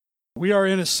We are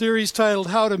in a series titled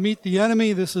How to Meet the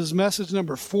Enemy. This is message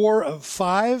number 4 of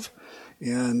 5.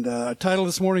 And our title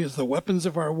this morning is The Weapons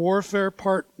of Our Warfare,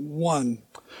 Part 1.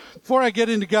 Before I get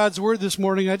into God's Word this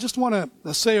morning, I just want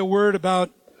to say a word about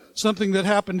something that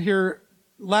happened here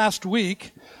last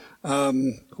week.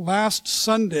 Last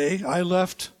Sunday, I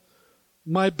left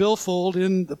my billfold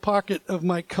in the pocket of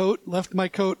my coat, left my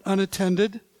coat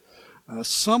unattended.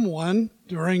 Someone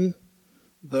during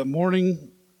the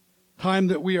morning time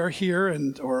that we are here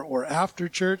or after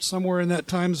church, somewhere in that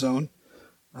time zone,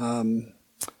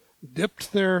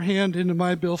 dipped their hand into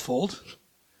my billfold,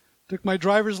 took my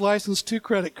driver's license, 2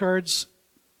 credit cards,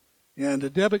 and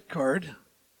a debit card,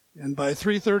 and by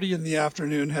 3:30 in the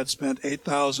afternoon had spent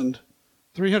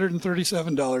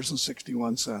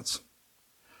 $8,337.61.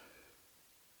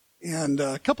 And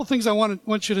a couple things I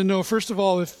want you to know. First of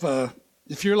all, if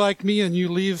you're like me and you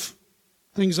leave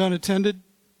things unattended,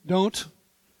 don't.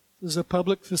 This is a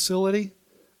public facility.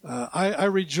 I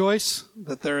rejoice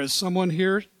that there is someone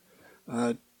here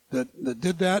that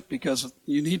did that, because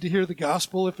you need to hear the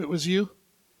gospel if it was you.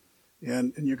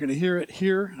 And you're going to hear it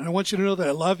here. And I want you to know that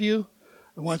I love you.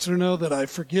 I want you to know that I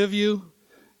forgive you.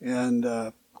 And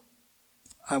I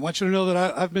want you to know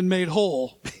that I've been made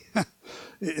whole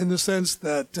in the sense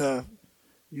that,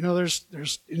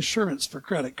 there's insurance for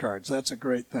credit cards. That's a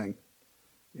great thing.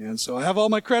 And so I have all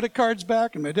my credit cards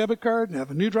back and my debit card, and I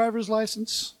have a new driver's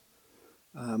license.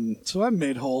 So I'm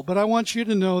made whole. But I want you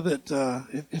to know that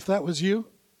if that was you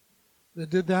that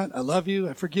did that, I love you,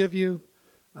 I forgive you.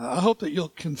 I hope that you'll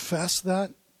confess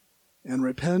that and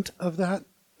repent of that.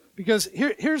 Because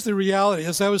here's the reality.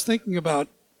 As I was thinking about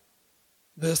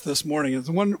this morning, it's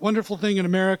a wonderful thing in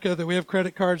America that we have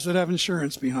credit cards that have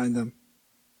insurance behind them.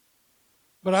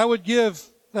 But I would give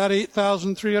that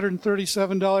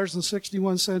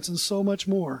 $8,337.61 and so much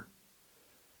more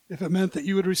if it meant that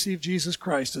you would receive Jesus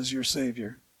Christ as your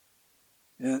Savior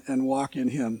and walk in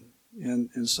Him.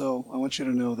 And so I want you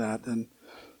to know that. And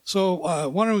so I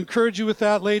want to encourage you with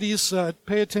that, ladies.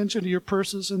 Pay attention to your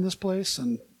purses in this place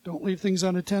and don't leave things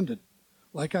unattended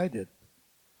like I did.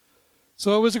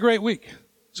 So it was a great week.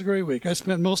 It was a great week. I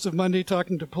spent most of Monday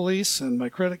talking to police and my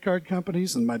credit card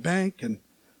companies and my bank, and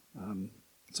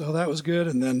so that was good.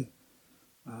 And then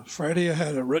Friday I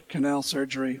had a root canal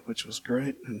surgery, which was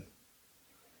great. And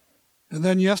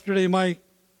then yesterday my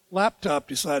laptop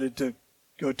decided to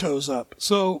go toes up.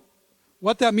 So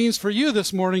what that means for you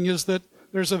this morning is that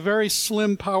there's a very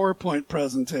slim PowerPoint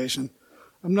presentation.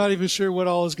 I'm not even sure what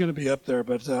all is going to be up there,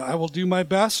 but I will do my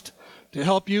best to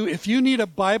help you. If you need a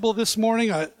Bible this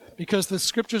morning, because the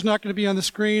scripture's not going to be on the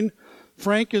screen,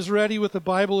 Frank is ready with a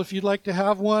Bible. If you'd like to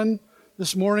have one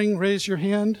this morning, raise your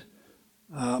hand.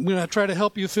 I'm going to try to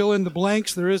help you fill in the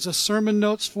blanks. There is a sermon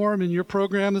notes form in your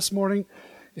program this morning,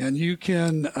 and you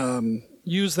can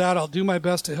use that. I'll do my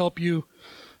best to help you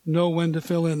know when to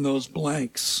fill in those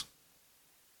blanks.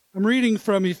 I'm reading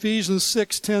from Ephesians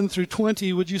 6:10 through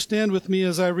 20. Would you stand with me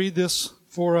as I read this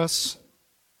for us?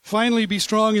 Finally, be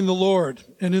strong in the Lord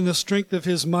and in the strength of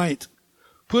His might.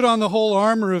 Put on the whole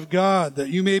armor of God, that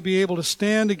you may be able to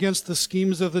stand against the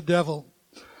schemes of the devil.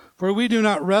 For we do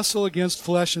not wrestle against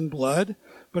flesh and blood,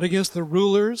 but against the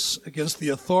rulers, against the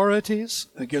authorities,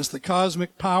 against the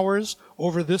cosmic powers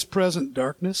over this present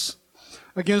darkness,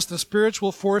 against the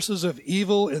spiritual forces of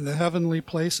evil in the heavenly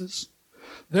places.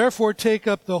 Therefore take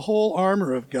up the whole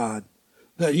armor of God,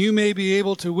 that you may be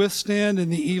able to withstand in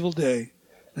the evil day,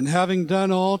 and having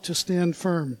done all, to stand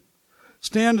firm.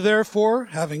 Stand therefore,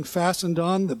 having fastened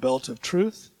on the belt of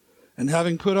truth, and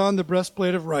having put on the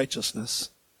breastplate of righteousness,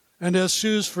 and as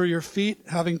shoes for your feet,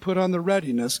 having put on the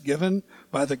readiness given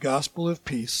by the gospel of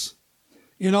peace.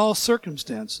 In all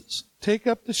circumstances, take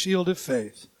up the shield of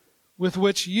faith, with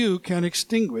which you can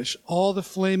extinguish all the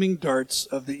flaming darts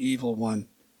of the evil one.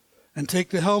 And take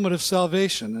the helmet of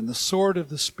salvation and the sword of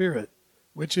the Spirit,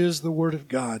 which is the word of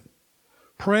God,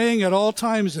 praying at all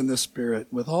times in the Spirit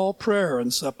with all prayer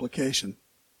and supplication.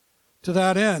 To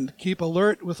that end, keep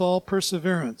alert with all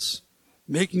perseverance,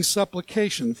 making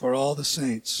supplication for all the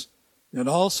saints, and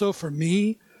also for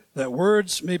me, that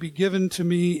words may be given to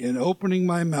me in opening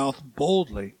my mouth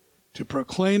boldly to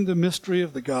proclaim the mystery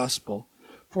of the gospel,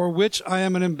 for which I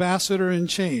am an ambassador in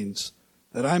chains,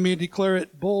 that I may declare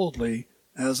it boldly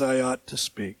as I ought to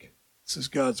speak. This is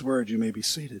God's word. You may be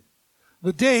seated.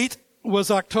 The date was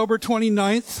October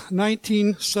 29th,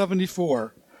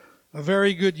 1974. A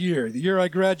very good year, the year I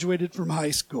graduated from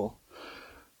high school.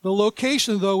 The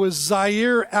location, though, was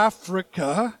Zaire,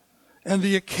 Africa, and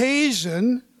the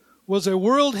occasion was a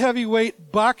World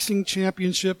Heavyweight Boxing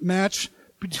Championship match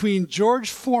between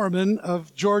George Foreman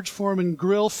of George Foreman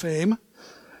Grill fame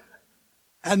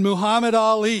and Muhammad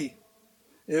Ali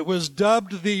It was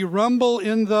dubbed the Rumble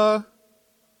in the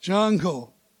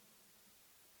Jungle.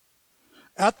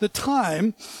 At the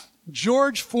time,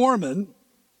 George Foreman,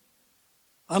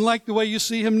 unlike the way you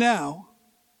see him now,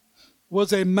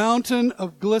 was a mountain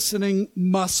of glistening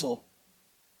muscle.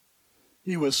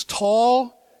 He was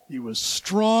tall, he was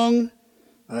strong,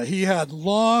 he had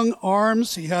long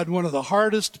arms, he had one of the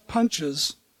hardest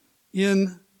punches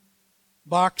in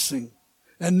boxing.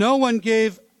 And no one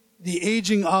gave the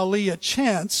aging Ali a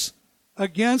chance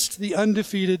against the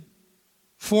undefeated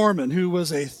Foreman, who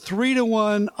was a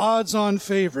 3-1 odds-on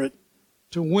favorite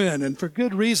to win, and for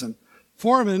good reason.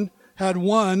 Foreman had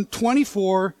won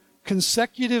 24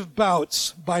 consecutive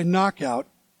bouts by knockout,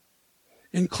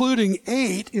 including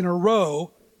 8 in a row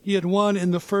he had won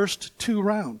in the first 2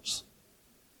 rounds.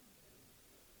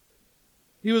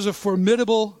 He was a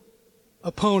formidable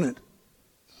opponent.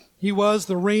 He was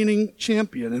the reigning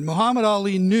champion, and Muhammad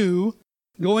Ali knew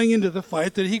going into the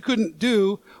fight that he couldn't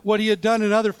do what he had done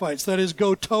in other fights, that is,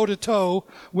 go toe-to-toe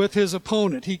with his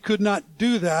opponent. He could not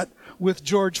do that with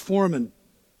George Foreman.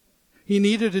 He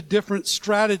needed a different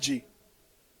strategy.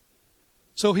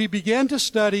 So he began to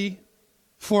study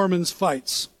Foreman's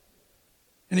fights,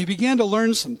 and he began to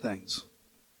learn some things.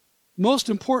 Most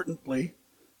importantly,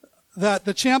 that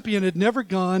the champion had never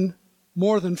gone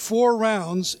more than 4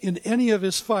 rounds in any of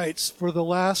his fights for the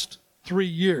last 3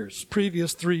 years,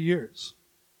 previous 3 years.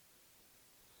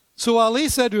 So Ali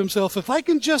said to himself, if I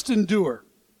can just endure,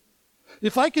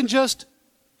 if I can just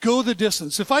go the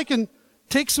distance, if I can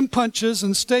take some punches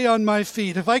and stay on my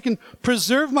feet, if I can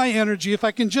preserve my energy, if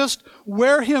I can just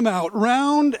wear him out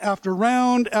round after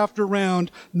round after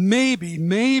round,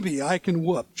 maybe I can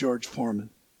whoop George Foreman.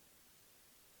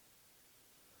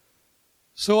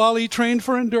 So Ali trained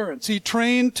for endurance. He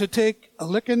trained to take a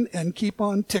licking and keep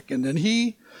on ticking. And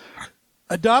he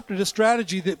adopted a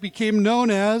strategy that became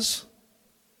known as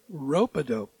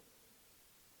rope-a-dope,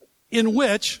 in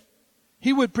which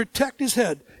he would protect his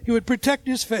head. He would protect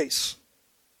his face.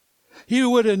 He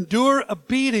would endure a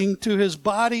beating to his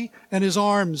body and his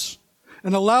arms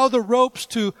and allow the ropes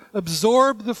to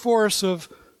absorb the force of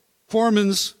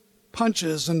Foreman's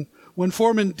punches. And when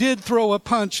Foreman did throw a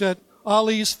punch at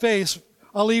Ali's face,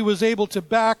 Ali was able to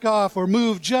back off or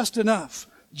move just enough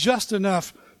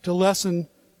to lessen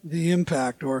the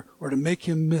impact or to make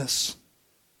him miss.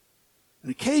 And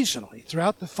occasionally,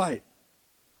 throughout the fight,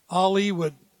 Ali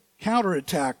would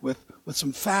counterattack with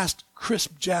some fast,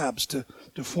 crisp jabs to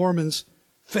Foreman's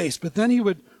face. But then he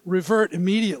would revert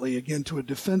immediately again to a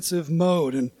defensive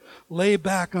mode and lay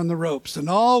back on the ropes. And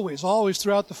always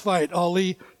throughout the fight,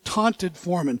 Ali taunted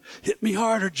Foreman. Hit me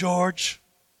harder, George.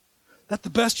 That the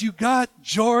best you got,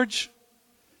 George?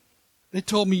 They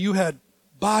told me you had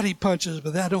body punches,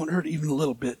 but that don't hurt even a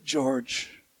little bit, George.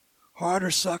 Harder,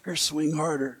 sucker, swing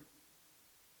harder.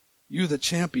 You the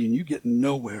champion, you getting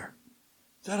nowhere.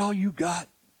 Is that all you got?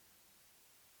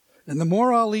 And the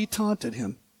more Ali taunted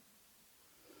him,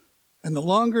 and the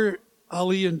longer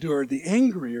Ali endured, the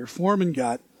angrier Foreman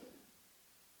got.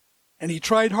 And he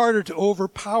tried harder to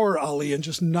overpower Ali and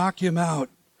just knock him out.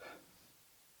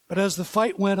 But as the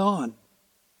fight went on,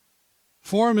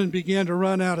 Foreman began to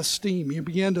run out of steam. He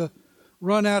began to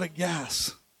run out of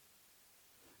gas.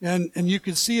 And you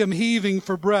could see him heaving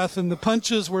for breath, and the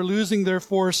punches were losing their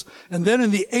force. And then in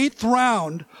the 8th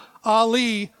round,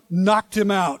 Ali knocked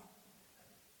him out.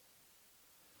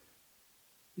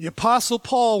 The Apostle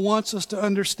Paul wants us to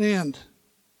understand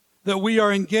that we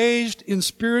are engaged in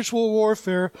spiritual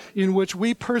warfare in which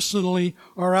we personally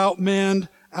are outmanned,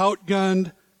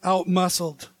 outgunned,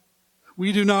 outmuscled.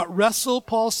 We do not wrestle,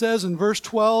 Paul says in verse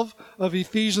 12 of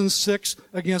Ephesians 6,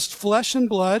 against flesh and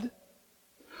blood,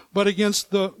 but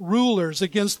against the rulers,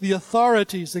 against the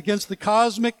authorities, against the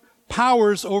cosmic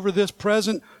powers over this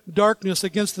present darkness,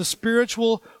 against the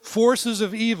spiritual forces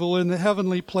of evil in the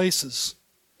heavenly places.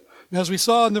 As we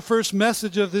saw in the first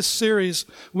message of this series,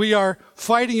 we are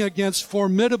fighting against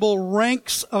formidable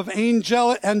ranks of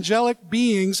angelic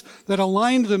beings that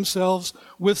aligned themselves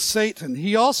with Satan.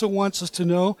 He also wants us to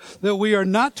know that we are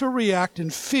not to react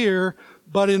in fear,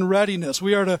 but in readiness.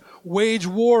 We are to wage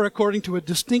war according to a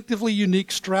distinctively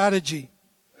unique strategy,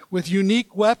 with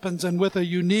unique weapons and with a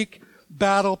unique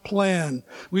battle plan.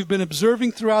 We've been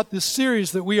observing throughout this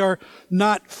series that we are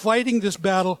not fighting this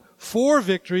battle for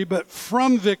victory, but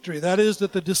from victory. That is,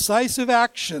 that the decisive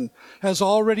action has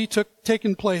already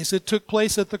taken place. It took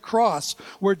place at the cross,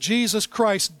 where Jesus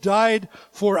Christ died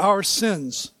for our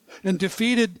sins and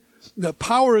defeated the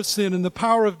power of sin and the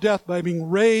power of death by being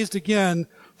raised again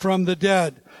from the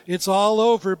dead. It's all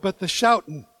over but the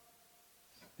shouting.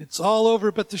 It's all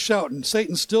over but the shouting.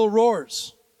 Satan still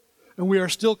roars, and we are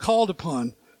still called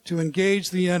upon to engage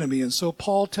the enemy. And so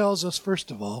Paul tells us,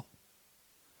 first of all,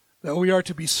 that we are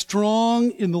to be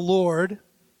strong in the Lord.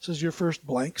 This is your first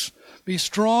blanks. Be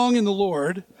strong in the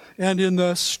Lord and in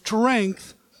the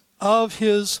strength of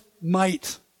his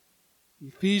might.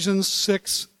 Ephesians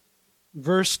 6,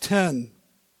 verse 10.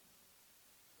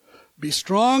 Be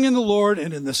strong in the Lord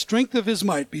and in the strength of his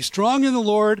might. Be strong in the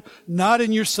Lord, not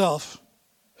in yourself.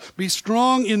 Be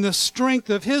strong in the strength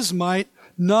of his might,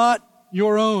 not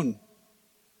your own.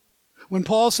 When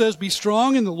Paul says be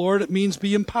strong in the Lord, it means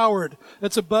be empowered.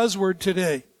 That's a buzzword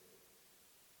today.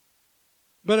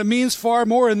 But it means far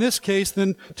more in this case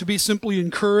than to be simply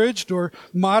encouraged or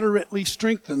moderately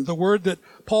strengthened. The word that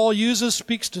Paul uses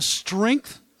speaks to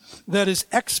strength that is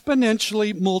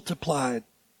exponentially multiplied,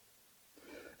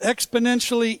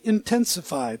 exponentially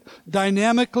intensified,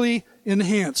 dynamically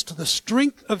enhanced. The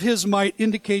strength of his might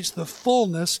indicates the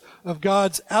fullness of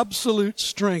God's absolute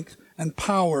strength and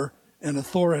power and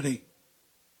authority.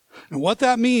 And what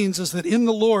that means is that in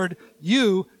the Lord,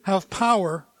 you have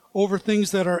power over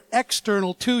things that are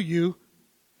external to you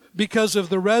because of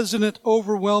the resonant,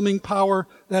 overwhelming power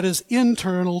that is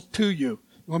internal to you.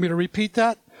 You want me to repeat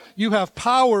that? You have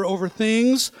power over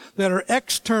things that are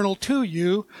external to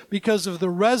you because of the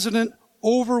resonant,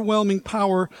 overwhelming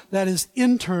power that is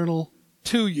internal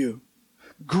to you.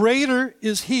 Greater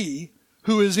is he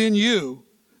who is in you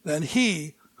than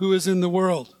he who is in the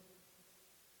world.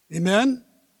 Amen?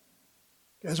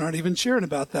 You guys aren't even cheering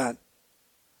about that.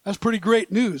 That's pretty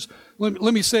great news. Let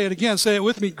me say it again. Say it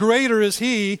with me. Greater is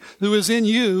he who is in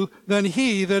you than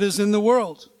he that is in the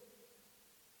world.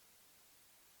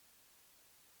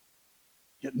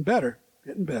 Getting better.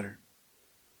 Getting better.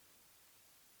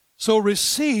 So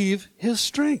receive his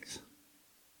strength.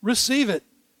 Receive it.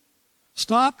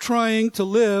 Stop trying to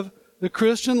live the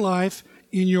Christian life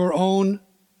in your own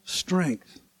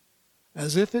strength,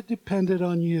 as if it depended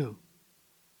on you.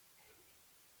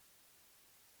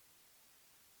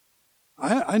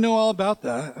 I know all about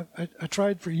that. I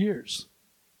tried for years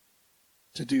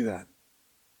to do that.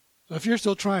 So if you're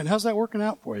still trying, how's that working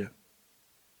out for you?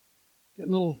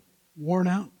 Getting a little worn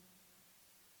out?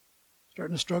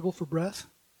 Starting to struggle for breath?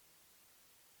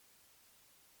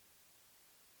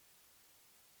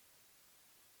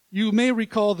 You may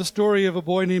recall the story of a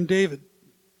boy named David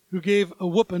who gave a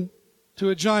whooping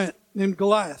to a giant named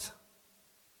Goliath.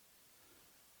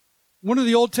 One of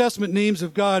the Old Testament names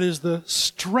of God is the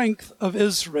strength of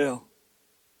Israel.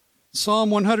 Psalm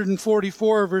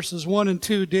 144, verses 1 and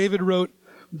 2, David wrote,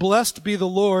 "Blessed be the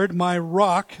Lord, my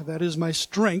rock," that is my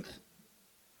strength,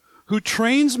 "who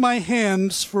trains my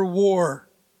hands for war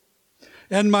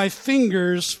and my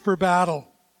fingers for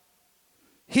battle.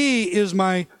 He is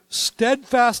my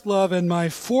steadfast love and my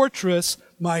fortress,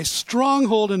 my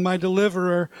stronghold and my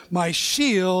deliverer, my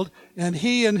shield, and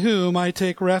he in whom I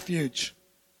take refuge,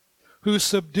 who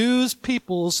subdues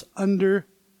peoples under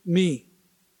me."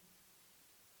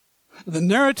 The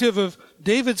narrative of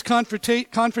David's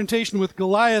confrontation with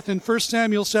Goliath in 1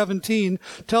 Samuel 17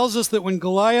 tells us that when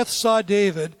Goliath saw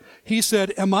David, he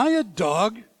said, "Am I a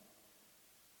dog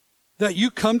that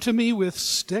you come to me with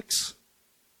sticks?"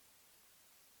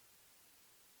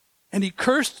 And he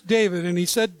cursed David, and he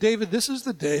said, "David, this is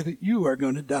the day that you are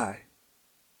going to die."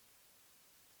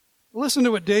 Listen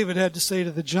to what David had to say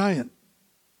to the giant.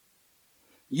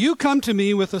 "You come to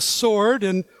me with a sword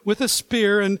and with a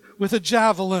spear and with a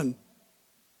javelin.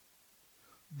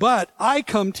 But I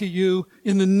come to you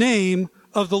in the name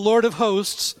of the Lord of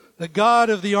hosts, the God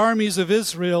of the armies of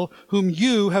Israel, whom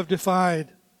you have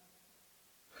defied.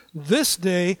 This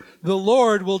day the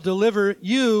Lord will deliver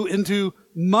you into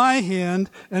my hand,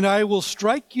 and I will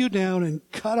strike you down and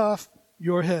cut off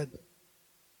your head.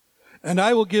 And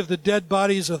I will give the dead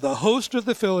bodies of the host of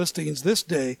the Philistines this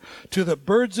day to the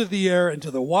birds of the air and to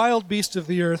the wild beasts of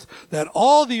the earth, that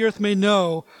all the earth may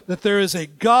know that there is a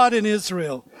God in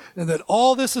Israel, and that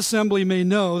all this assembly may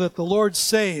know that the Lord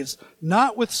saves,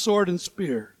 not with sword and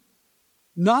spear,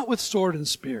 not with sword and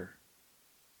spear.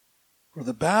 For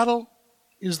the battle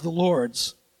is the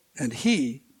Lord's, and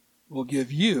he will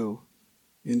give you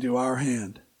into our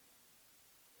hand."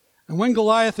 And when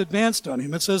Goliath advanced on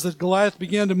him, it says that Goliath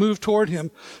began to move toward him.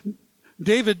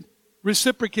 David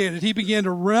reciprocated. He began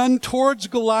to run towards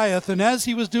Goliath, and as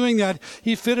he was doing that,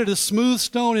 he fitted a smooth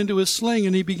stone into his sling,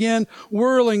 and he began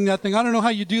whirling that thing. I don't know how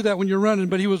you do that when you're running,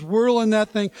 but he was whirling that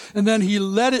thing, and then he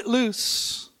let it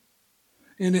loose,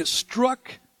 and it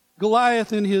struck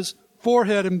Goliath in his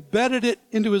forehead, embedded it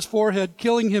into his forehead,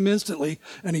 killing him instantly,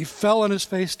 and he fell on his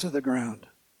face to the ground,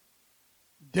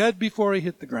 dead before he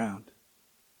hit the ground.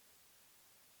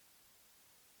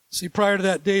 See, prior to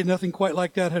that day, nothing quite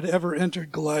like that had ever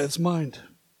entered Goliath's mind.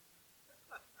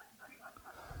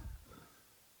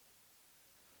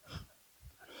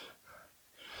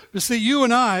 But see, you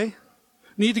and I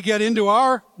need to get into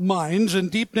our minds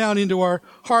and deep down into our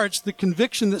hearts the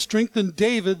conviction that strengthened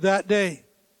David that day.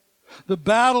 The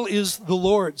battle is the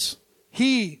Lord's.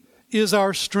 He is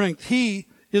our strength. He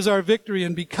is our victory.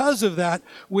 And because of that,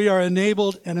 we are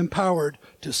enabled and empowered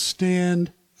to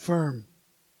stand firm.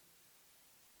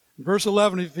 In verse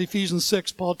 11 of Ephesians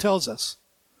 6, Paul tells us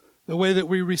the way that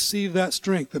we receive that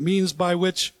strength, the means by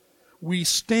which we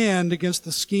stand against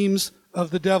the schemes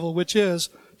of the devil, which is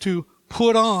to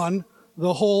put on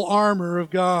the whole armor of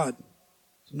God.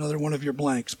 It's another one of your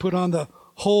blanks. Put on the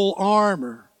whole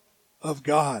armor of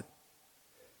God.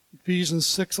 Ephesians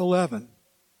 6:11.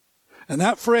 And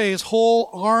that phrase, whole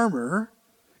armor,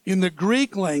 in the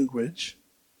Greek language,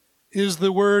 is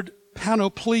the word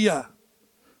panoplia,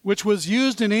 which was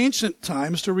used in ancient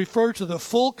times to refer to the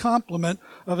full complement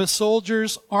of a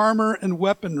soldier's armor and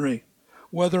weaponry,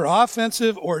 whether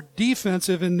offensive or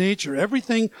defensive in nature.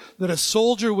 Everything that a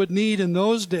soldier would need in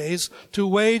those days to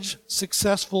wage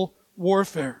successful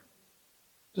warfare,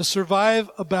 to survive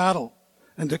a battle,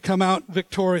 and to come out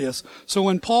victorious. So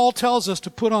when Paul tells us to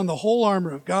put on the whole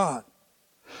armor of God,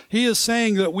 he is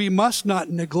saying that we must not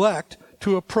neglect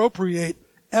to appropriate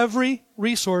every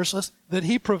resource that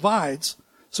he provides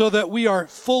so that we are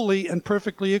fully and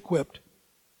perfectly equipped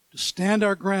to stand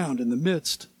our ground in the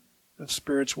midst of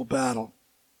spiritual battle.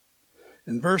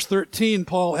 In verse 13,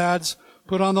 Paul adds,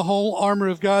 put on the whole armor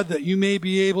of God that you may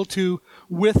be able to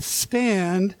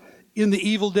withstand in the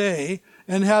evil day,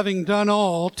 and having done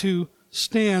all, to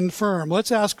stand firm.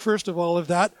 Let's ask first of all of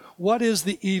that, what is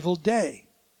the evil day?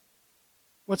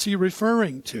 What's he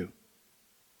referring to?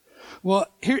 Well,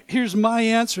 here's my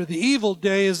answer. The evil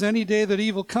day is any day that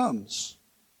evil comes.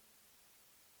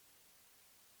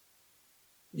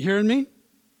 You hearing me?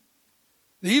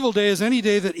 The evil day is any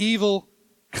day that evil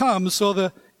comes. So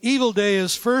the evil day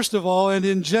is first of all and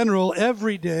in general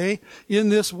every day in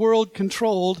this world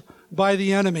controlled by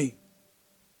the enemy.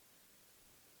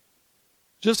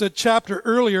 Just a chapter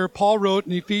earlier, Paul wrote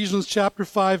in Ephesians chapter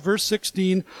 5, verse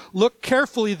 16, look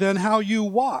carefully then how you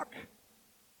walk.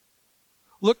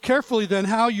 Look carefully then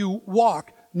how you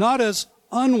walk, not as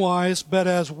unwise, but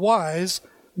as wise,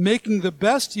 making the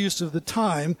best use of the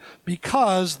time,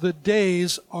 because the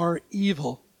days are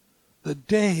evil. The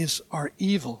days are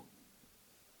evil.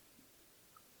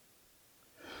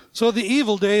 So the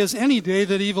evil day is any day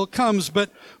that evil comes,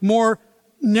 but more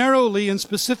narrowly and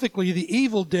specifically, the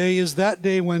evil day is that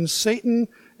day when Satan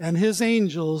and his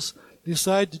angels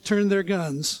decide to turn their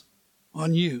guns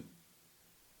on you,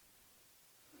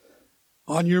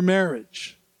 on your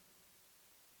marriage,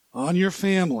 on your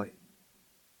family,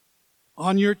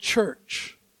 on your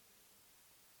church,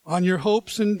 on your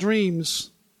hopes and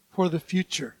dreams for the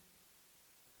future,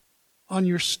 on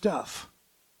your stuff.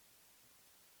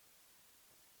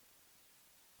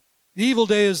 The evil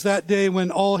day is that day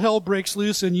when all hell breaks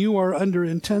loose and you are under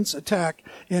intense attack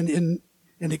and in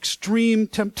extreme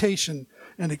temptation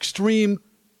and extreme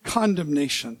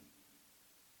condemnation.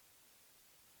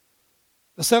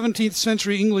 A 17th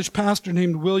century English pastor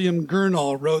named William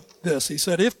Gurnall wrote this. He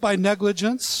said, if by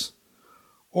negligence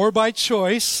or by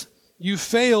choice you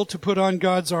fail to put on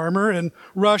God's armor and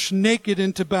rush naked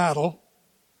into battle,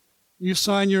 you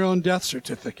sign your own death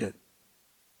certificate.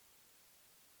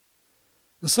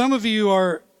 Some of you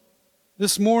are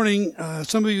this morning,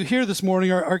 some of you here this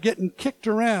morning are getting kicked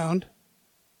around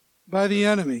by the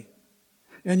enemy.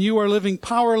 And you are living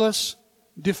powerless,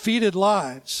 defeated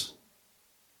lives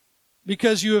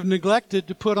because you have neglected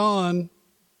to put on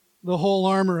the whole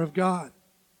armor of God.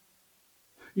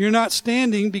 You're not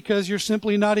standing because you're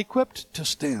simply not equipped to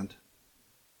stand.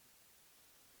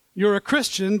 You're a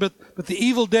Christian, but the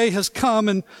evil day has come,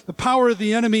 and the power of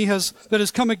the enemy that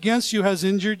has come against you has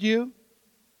injured you,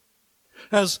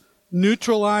 has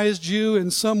neutralized you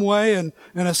in some way and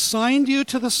assigned you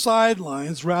to the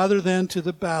sidelines rather than to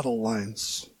the battle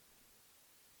lines.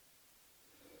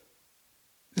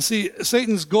 You see,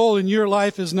 Satan's goal in your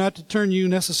life is not to turn you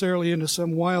necessarily into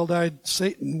some wild-eyed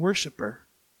Satan worshiper.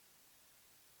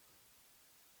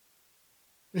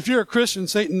 If you're a Christian,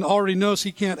 Satan already knows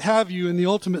he can't have you in the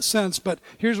ultimate sense, but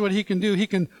here's what he can do. He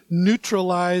can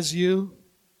neutralize you.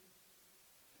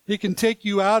 He can take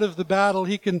you out of the battle.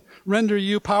 He can render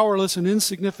you powerless and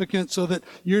insignificant so that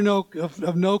you're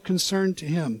of no concern to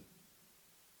him.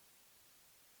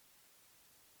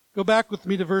 Go back with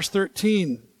me to verse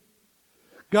 13.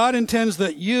 God intends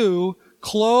that you,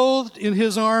 clothed in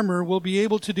his armor, will be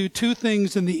able to do two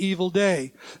things in the evil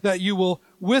day, that you will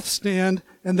withstand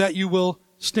and that you will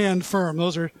stand firm.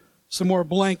 Those are some more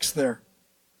blanks there.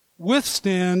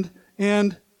 Withstand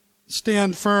and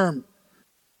stand firm.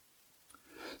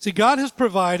 See, God has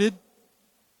provided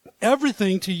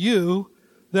everything to you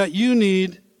that you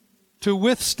need to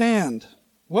withstand.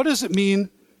 What does it mean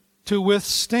to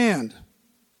withstand?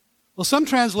 Well, some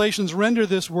translations render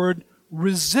this word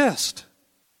resist.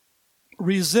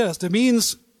 Resist. It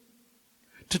means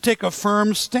to take a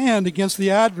firm stand against the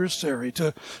adversary,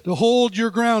 to hold your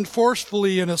ground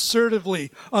forcefully and assertively,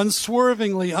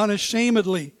 unswervingly,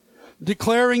 unashamedly,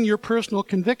 declaring your personal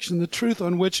conviction, the truth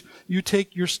on which you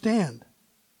take your stand.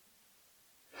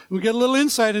 We get a little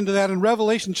insight into that in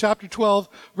Revelation chapter 12,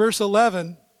 verse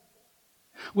 11,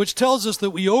 which tells us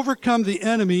that we overcome the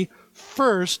enemy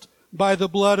first by the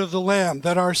blood of the Lamb,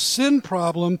 that our sin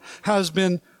problem has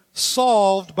been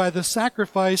solved by the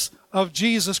sacrifice of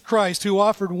Jesus Christ, who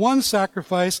offered one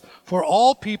sacrifice for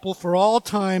all people, for all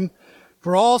time,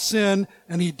 for all sin,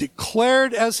 and he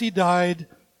declared as he died,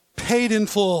 paid in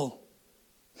full.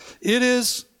 It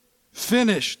is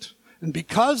finished. And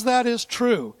because that is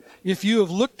true, if you have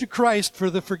looked to Christ for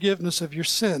the forgiveness of your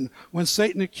sin, when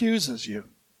Satan accuses you,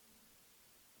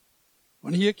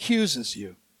 when he accuses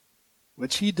you,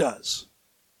 which he does,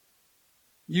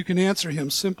 you can answer him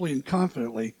simply and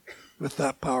confidently with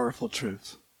that powerful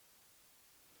truth.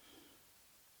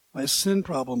 My sin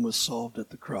problem was solved at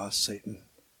the cross, Satan.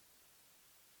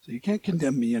 So you can't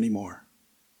condemn me anymore.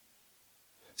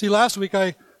 See, last week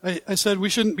I said we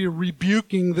shouldn't be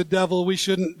rebuking the devil. We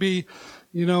shouldn't be,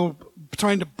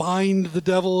 trying to bind the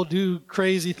devil, do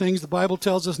crazy things the Bible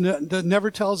tells us,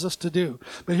 never tells us to do.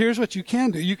 But here's what you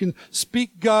can do. You can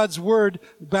speak God's word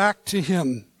back to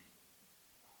him.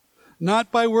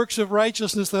 Not by works of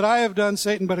righteousness that I have done,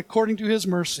 Satan, but according to his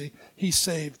mercy, he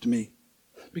saved me.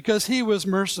 Because he was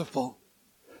merciful.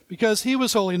 Because he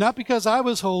was holy. Not because I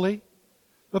was holy,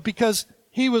 but because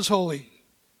he was holy.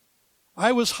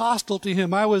 I was hostile to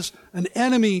him. I was an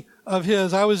enemy of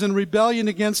his. I was in rebellion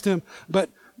against him.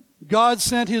 But God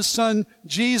sent his son,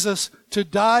 Jesus, to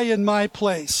die in my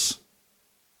place.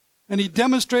 And he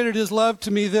demonstrated his love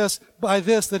to me by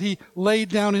this, that he laid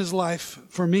down his life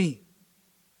for me.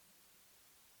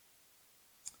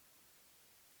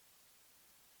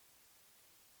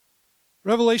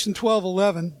 Revelation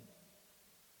 12:11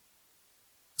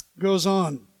 goes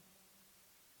on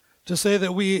to say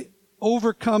that we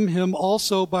overcome him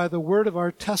also by the word of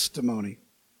our testimony.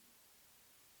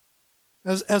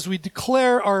 As we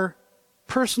declare our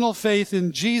personal faith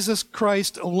in Jesus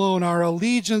Christ alone, our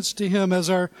allegiance to him as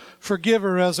our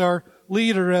forgiver, as our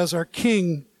leader, as our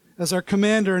king, as our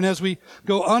commander, and as we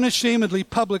go unashamedly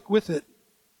public with it,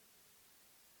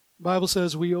 the Bible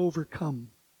says we overcome.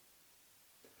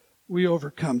 We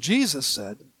overcome. Jesus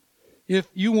said, if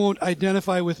you won't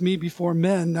identify with me before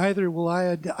men, neither will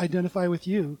I identify with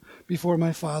you before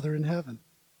my Father in heaven.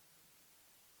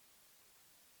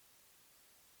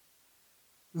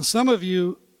 And some of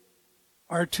you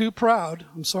are too proud.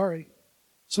 I'm sorry.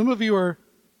 Some of you are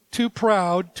too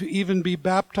proud to even be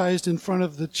baptized in front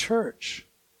of the church.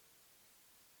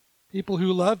 People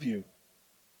who love you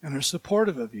and are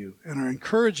supportive of you and are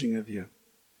encouraging of you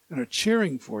and are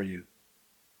cheering for you,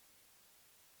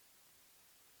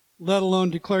 let alone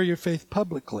declare your faith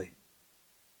publicly.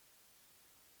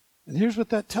 And here's what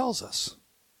that tells us.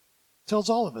 It tells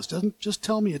all of us. It doesn't just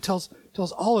tell me. It tells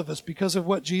all of us because of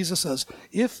what Jesus says.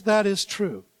 If that is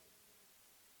true,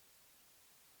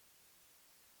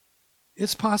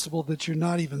 it's possible that you're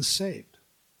not even saved.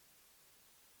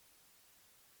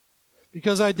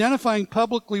 Because identifying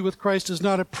publicly with Christ is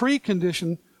not a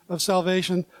precondition of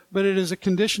salvation, but it is a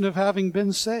condition of having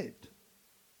been saved.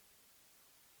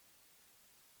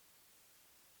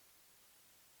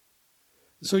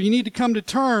 So you need to come to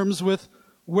terms with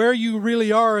where you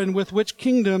really are and with which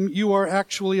kingdom you are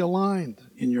actually aligned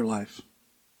in your life.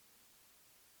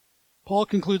 Paul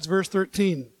concludes verse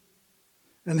 13,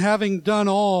 and having done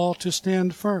all to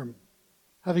stand firm.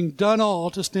 Having done all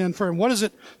to stand firm. What does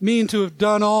it mean to have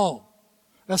done all?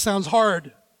 That sounds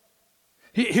hard.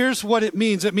 Here's what it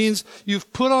means. It means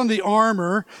you've put on the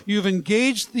armor, you've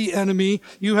engaged the enemy,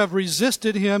 you have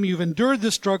resisted him, you've endured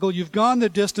the struggle, you've gone the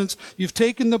distance, you've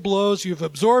taken the blows, you've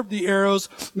absorbed the arrows,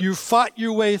 you've fought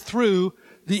your way through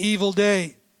the evil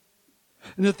day.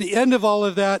 And at the end of all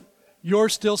of that, you're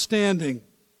still standing.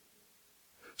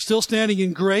 Still standing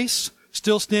in grace,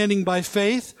 still standing by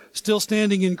faith, still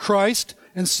standing in Christ,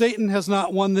 and Satan has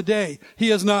not won the day. He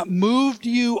has not moved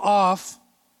you off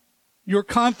your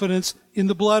confidence in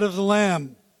the blood of the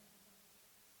Lamb,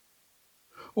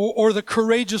 or the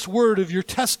courageous word of your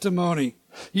testimony.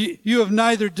 You have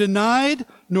neither denied,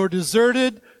 nor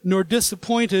deserted, nor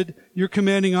disappointed your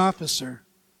commanding officer,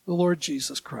 the Lord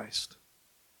Jesus Christ.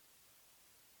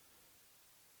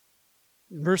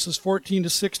 In verses 14 to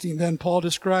 16, then Paul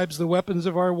describes the weapons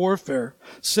of our warfare.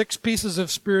 6 pieces of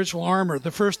spiritual armor.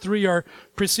 The first 3 are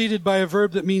preceded by a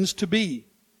verb that means to be.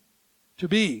 To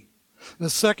be. The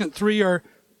second 3 are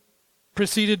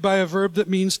preceded by a verb that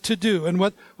means to do. And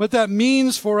what that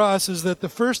means for us is that the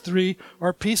first 3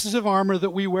 are pieces of armor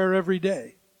that we wear every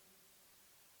day.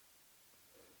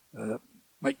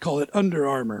 Might call it under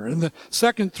armor. And the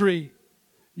second 3,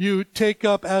 you take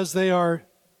up as they are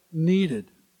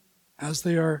needed. As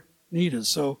they are needed.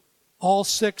 So all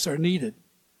 6 are needed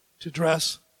to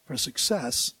dress for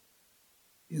success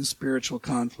in spiritual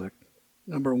conflict.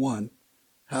 Number 1,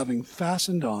 having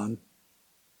fastened on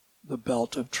the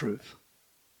belt of truth.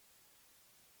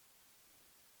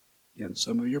 Again,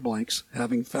 some of your blanks.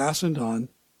 Having fastened on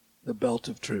the belt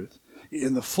of truth.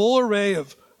 In the full array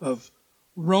of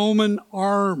Roman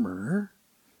armor,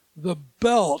 the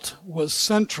belt was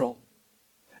central.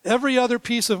 Every other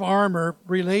piece of armor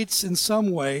relates in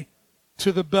some way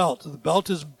to the belt. The belt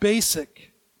is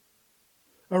basic.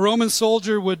 A Roman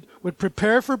soldier would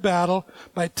prepare for battle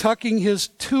by tucking his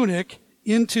tunic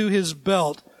into his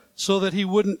belt so that he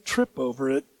wouldn't trip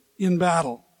over it in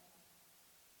battle.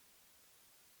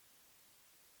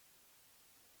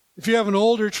 If you have an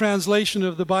older translation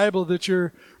of the Bible that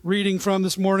you're reading from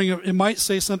this morning, it might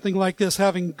say something like this,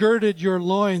 having girded your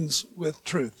loins with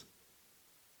truth.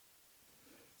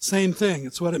 Same thing.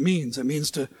 It's what it means. It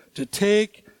means to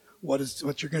take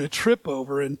what you're going to trip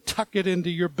over and tuck it into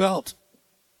your belt.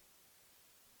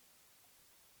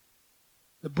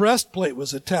 The breastplate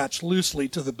was attached loosely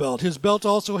to the belt. His belt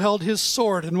also held his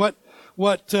sword. And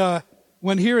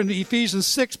when here in Ephesians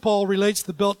 6, Paul relates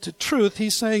the belt to truth,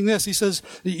 he's saying this. He says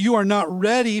that you are not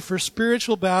ready for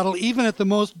spiritual battle, even at the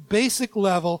most basic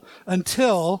level,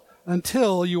 until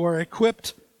you are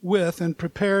equipped with and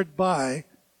prepared by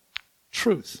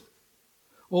truth.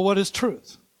 Well, what is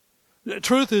truth?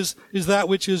 Truth is that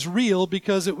which is real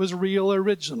because it was real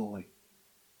originally.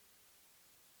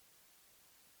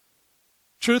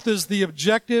 Truth is the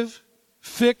objective,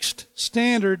 fixed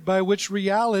standard by which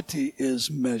reality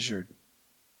is measured.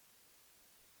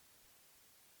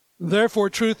 Therefore,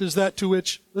 truth is that to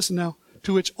which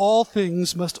all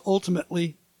things must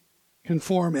ultimately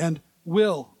conform and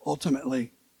will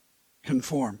ultimately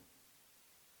conform.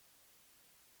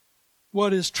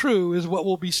 What is true is what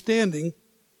will be standing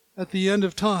at the end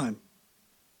of time.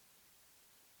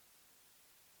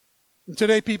 And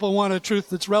today people want a truth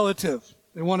that's relative.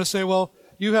 They want to say, well,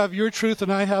 you have your truth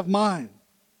and I have mine.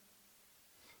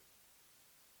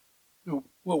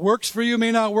 What works for you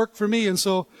may not work for me. And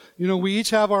so, we each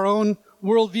have our own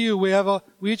worldview.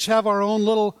 We each have our own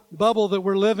little bubble that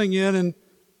we're living in. And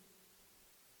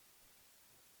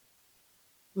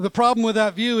the problem with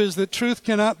that view is that truth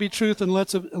cannot be truth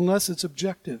unless it's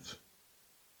objective.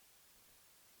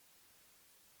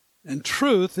 And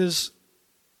truth is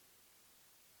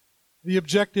the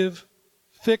objective,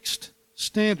 fixed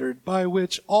standard by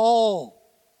which all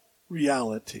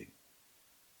reality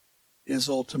is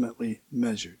ultimately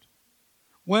measured.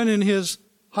 When in his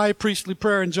high priestly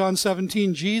prayer in John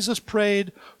 17, Jesus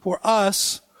prayed for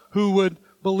us who would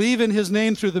believe in his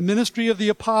name through the ministry of the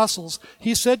apostles,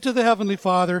 he said to the Heavenly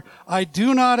Father, I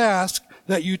do not ask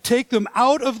that you take them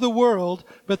out of the world,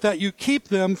 but that you keep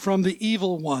them from the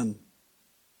evil one.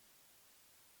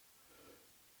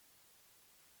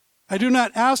 I do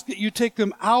not ask that you take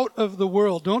them out of the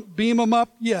world. Don't beam them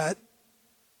up yet.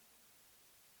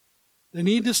 They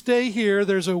need to stay here.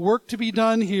 There's a work to be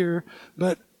done here,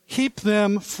 but keep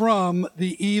them from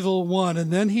the evil one.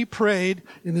 And then he prayed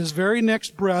in his very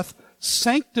next breath,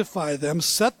 sanctify them,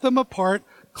 set them apart,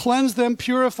 cleanse them,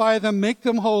 purify them, make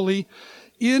them holy.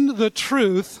 In the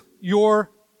truth,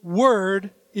 your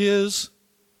word is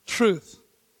truth.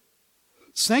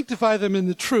 Sanctify them in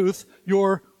the truth,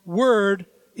 your word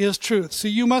is truth. So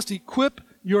you must equip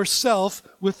yourself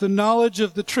with the knowledge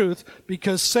of the truth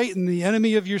because Satan, the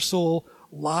enemy of your soul,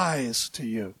 lies to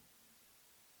you.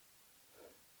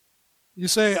 You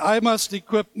say, I must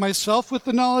equip myself with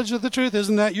the knowledge of the truth.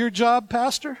 Isn't that your job,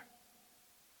 Pastor?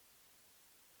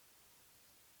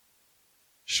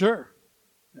 Sure.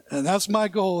 And that's my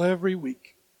goal every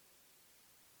week.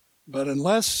 But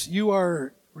unless you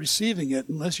are receiving it,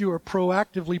 unless you are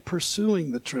proactively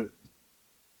pursuing the truth,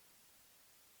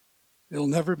 it'll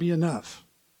never be enough.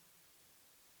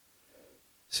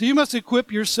 So you must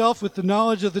equip yourself with the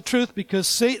knowledge of the truth because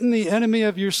Satan, the enemy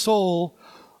of your soul,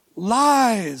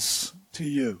 lies to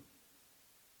you.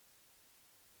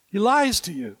 He lies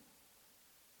to you.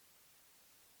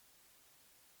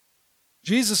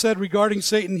 Jesus said regarding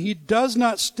Satan, he does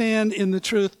not stand in the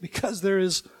truth because there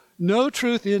is no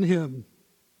truth in him.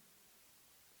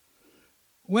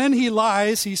 When he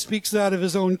lies, he speaks out of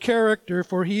his own character,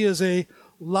 for he is a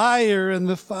liar and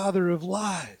the father of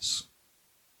lies.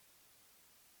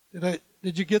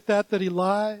 Did you get that he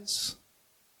lies?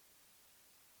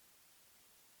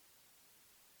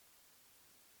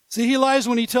 See, he lies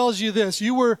when he tells you this.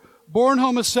 You were born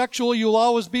homosexual, you'll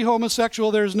always be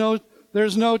homosexual. There's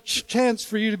no chance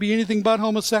for you to be anything but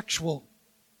homosexual.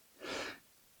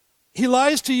 He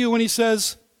lies to you when he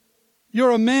says,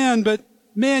 you're a man, but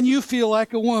man, you feel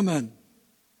like a woman.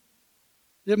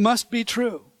 It must be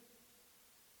true.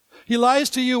 He lies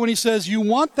to you when he says, you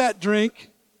want that drink,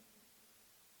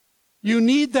 you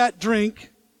need that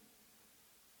drink,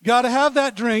 got to have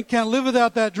that drink, can't live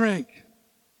without that drink.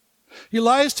 He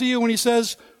lies to you when he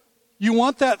says, you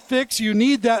want that fix, you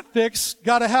need that fix,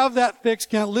 got to have that fix,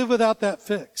 can't live without that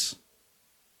fix.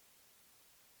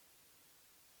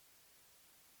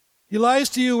 He lies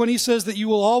to you when he says that you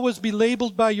will always be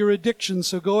labeled by your addiction,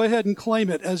 so go ahead and claim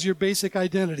it as your basic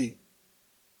identity.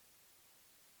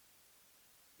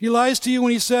 He lies to you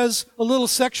when he says a little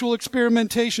sexual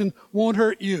experimentation won't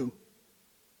hurt you.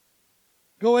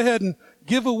 Go ahead and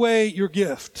give away your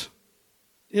gift.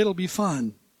 It'll be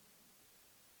fun.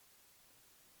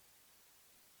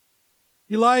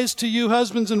 He lies to you,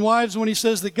 husbands and wives, when he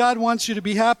says that God wants you to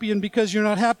be happy, and because you're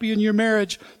not happy in your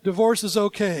marriage, divorce is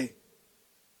okay.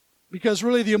 Because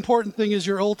really the important thing is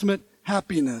your ultimate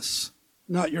happiness,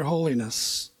 not your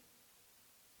holiness.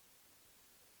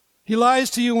 He lies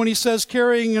to you when he says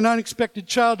carrying an unexpected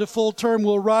child to full term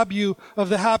will rob you of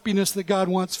the happiness that God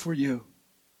wants for you.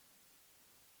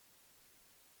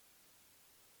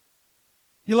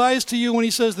 He lies to you when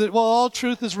he says that, well, all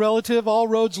truth is relative, all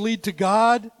roads lead to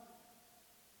God.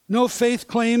 No faith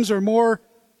claims are more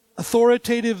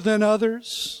authoritative than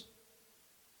others.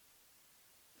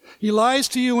 He lies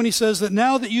to you when he says that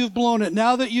now that you've blown it,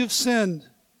 now that you've sinned,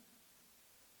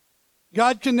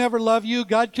 God can never love you,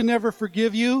 God can never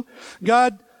forgive you,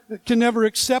 God can never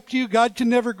accept you, God can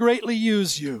never greatly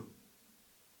use you.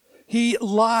 He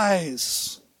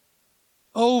lies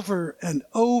over and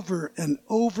over and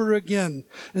over again.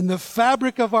 And the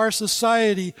fabric of our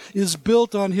society is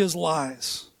built on his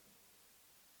lies.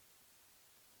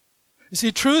 You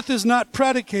see, truth is not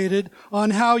predicated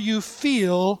on how you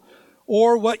feel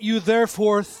or what you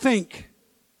therefore think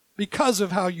because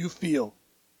of how you feel.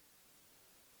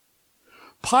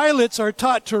 Pilots are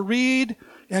taught to read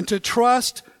and to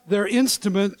trust their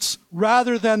instruments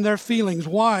rather than their feelings.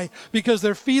 Why? Because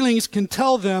their feelings can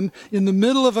tell them in the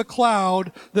middle of a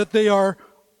cloud that they are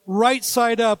right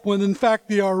side up when in fact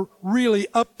they are really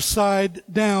upside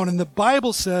down. And the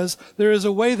Bible says there is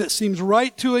a way that seems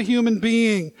right to a human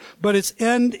being, but its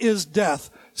end is death.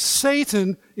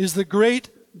 Satan is the great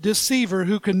deceiver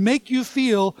who can make you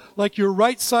feel like you're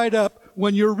right side up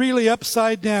when you're really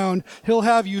upside down. He'll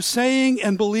have you saying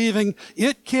and believing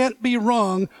it can't be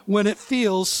wrong when it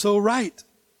feels so right.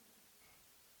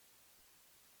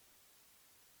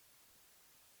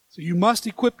 So you must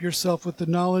equip yourself with the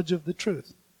knowledge of the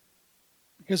truth.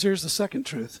 Because here's the second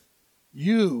truth.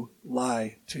 You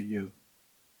lie to you.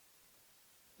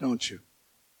 Don't you?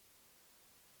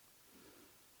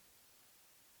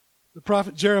 The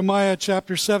prophet Jeremiah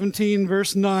chapter 17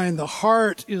 verse 9, the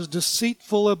heart is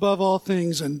deceitful above all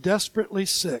things and desperately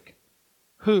sick.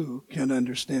 Who can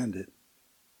understand it?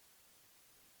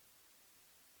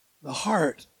 The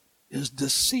heart is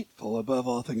deceitful above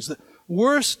all things. The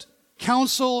worst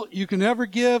counsel you can ever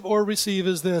give or receive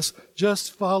is this: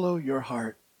 just follow your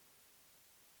heart.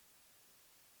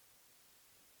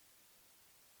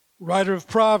 Writer of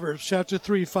Proverbs, chapter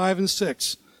 3, 5 and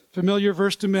 6, familiar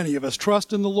verse to many of us.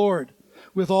 Trust in the Lord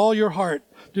with all your heart.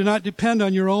 Do not depend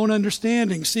on your own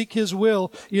understanding. Seek his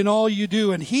will in all you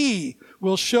do, and he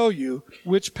will show you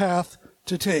which path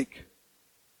to take.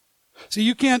 See,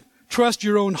 you can't trust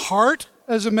your own heart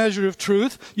as a measure of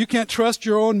truth. You can't trust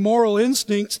your own moral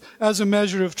instincts as a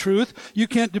measure of truth. You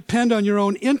can't depend on your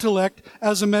own intellect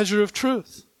as a measure of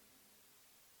truth.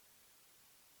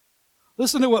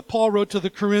 Listen to what Paul wrote to the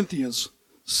Corinthians.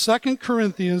 2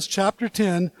 Corinthians chapter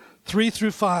 10, 3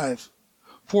 through 5.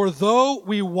 For though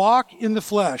we walk in the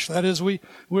flesh, that is,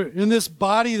 we're in this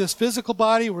body, this physical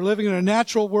body, we're living in a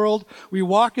natural world, we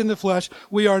walk in the flesh,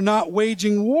 we are not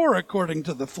waging war according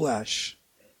to the flesh.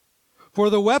 For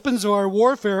the weapons of our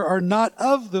warfare are not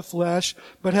of the flesh,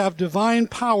 but have divine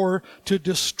power to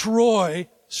destroy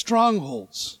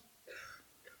strongholds.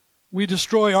 We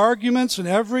destroy arguments and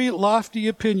every lofty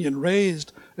opinion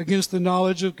raised against the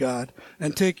knowledge of God,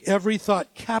 and take every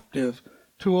thought captive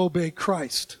to obey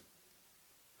Christ.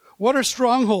 What are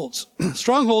strongholds?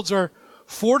 Strongholds are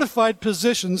fortified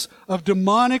positions of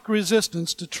demonic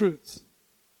resistance to truth.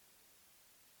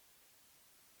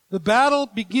 The battle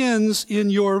begins in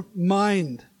your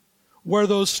mind, where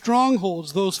those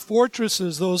strongholds, those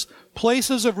fortresses, those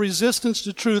places of resistance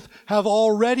to truth have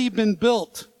already been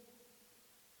built.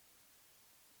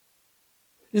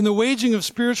 In the waging of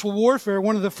spiritual warfare,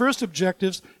 one of the first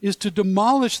objectives is to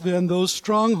demolish then those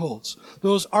strongholds,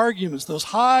 those arguments, those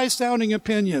high-sounding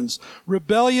opinions,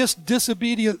 rebellious,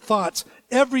 disobedient thoughts,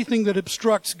 everything that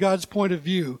obstructs God's point of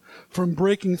view from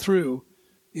breaking through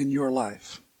in your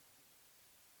life.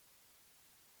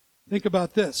 Think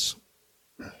about this.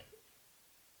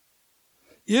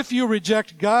 If you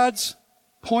reject God's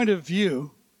point of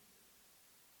view,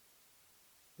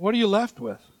 what are you left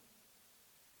with?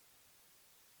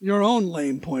 Your own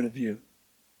lame point of view.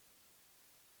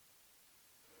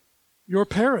 Your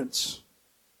parents'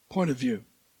 point of view.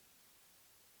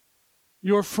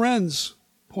 Your friends'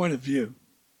 point of view.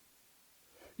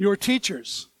 Your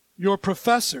teachers, your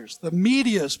professors, the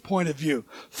media's point of view,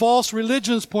 false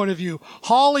religion's point of view,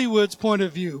 Hollywood's point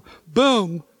of view.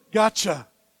 Boom, gotcha.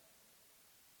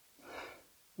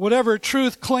 Whatever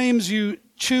truth claims you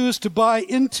choose to buy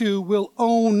into will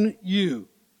own you.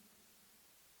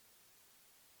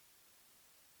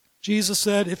 Jesus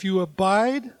said, if you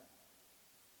abide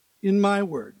in my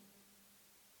word,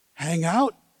 hang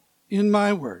out in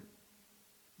my word,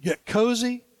 get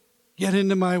cozy, get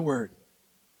into my word,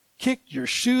 kick your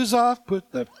shoes off,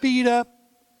 put the feet up,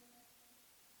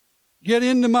 get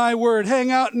into my word,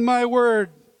 hang out in my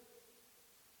word,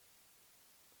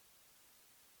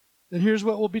 then here's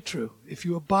what will be true. If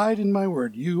you abide in my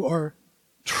word, you are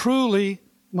truly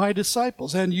my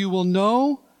disciples, and you will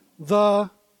know the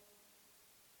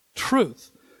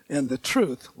truth, and the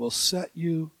truth will set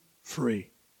you free.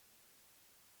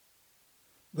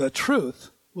 The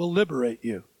truth will liberate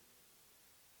you.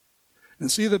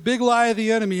 And see the big lie of the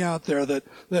enemy out there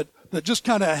that just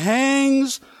kind of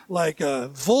hangs like a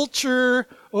vulture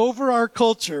over our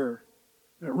culture.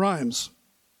 It rhymes.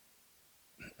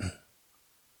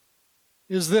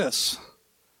 Is this: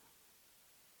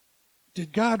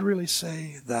 did God really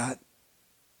say that?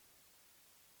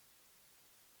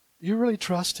 Do you really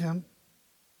trust him?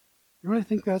 You really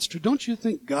think that's true? Don't you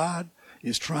think God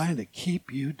is trying to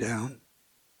keep you down?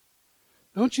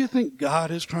 Don't you think God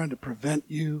is trying to prevent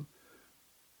you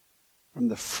from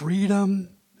the freedom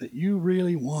that you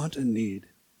really want and need?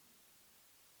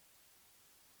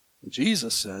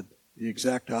 Jesus said the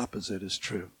exact opposite is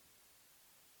true.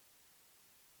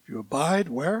 If you abide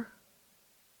where?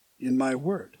 In my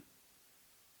word.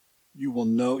 You will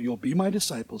know, you'll be my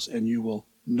disciples, and you will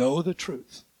know the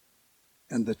truth.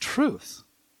 And the truth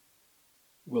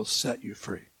will set you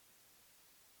free.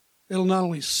 It'll not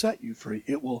only set you free,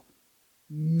 it will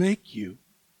make you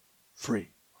free.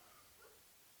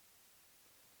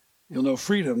 You'll know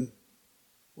freedom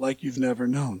like you've never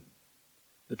known.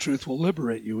 The truth will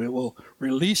liberate you. It will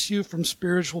release you from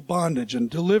spiritual bondage and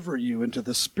deliver you into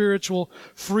the spiritual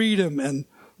freedom and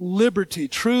liberty,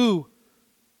 true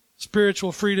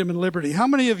spiritual freedom and liberty. How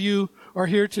many of you are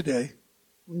here today?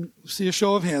 See a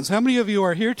show of hands. How many of you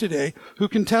are here today who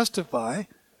can testify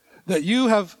that you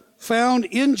have found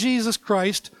in Jesus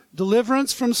Christ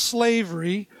deliverance from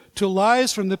slavery to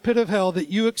lies from the pit of hell that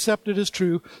you accepted as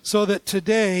true, so that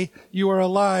today you are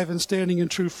alive and standing in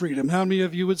true freedom? How many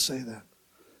of you would say that?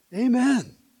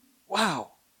 Amen.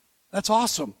 Wow. That's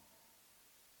awesome.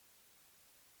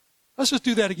 Let's just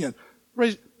do that again.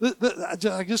 I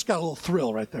just got a little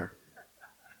thrill right there.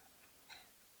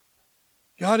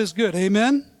 God is good.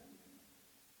 Amen?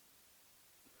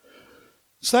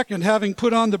 Second, having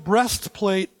put on the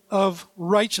breastplate of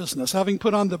righteousness. Having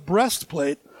put on the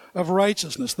breastplate of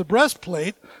righteousness. The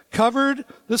breastplate covered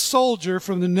the soldier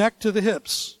from the neck to the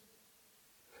hips.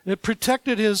 It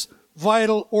protected his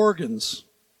vital organs.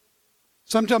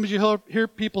 Sometimes you hear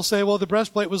people say, well, the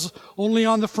breastplate was only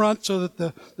on the front so that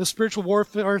the spiritual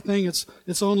warfare thing,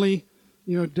 it's only,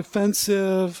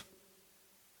 defensive.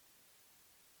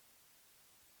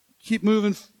 Keep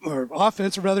moving, or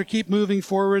offensive rather, keep moving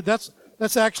forward. That's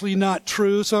actually not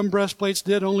true. Some breastplates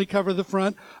did only cover the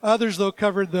front. Others, though,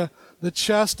 covered the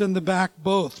chest and the back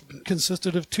both,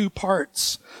 consisted of two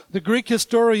parts. The Greek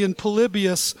historian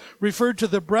Polybius referred to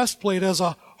the breastplate as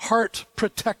a heart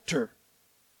protector.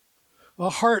 A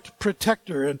heart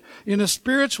protector. And in a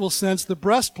spiritual sense, the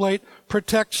breastplate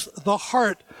protects the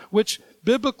heart, which,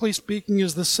 biblically speaking,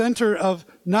 is the center of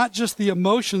not just the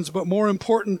emotions, but more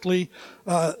importantly,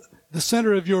 the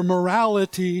center of your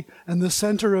morality and the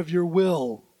center of your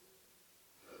will.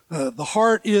 The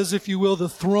heart is, if you will, the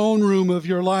throne room of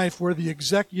your life where the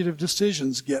executive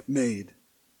decisions get made.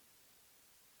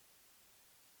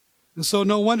 And so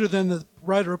no wonder then the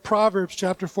writer of Proverbs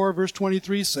chapter 4 verse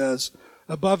 23 says,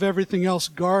 above everything else,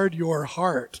 guard your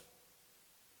heart.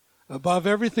 Above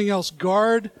everything else,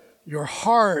 guard your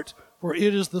heart, for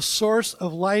it is the source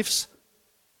of life's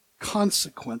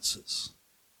consequences.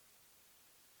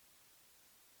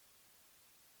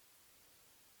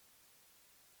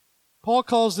 Paul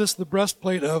calls this the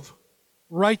breastplate of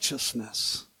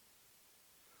righteousness.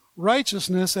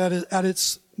 Righteousness, at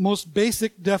its most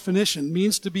basic definition,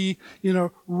 means to be in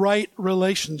a right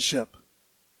relationship.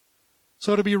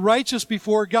 So to be righteous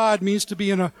before God means to be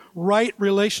in a right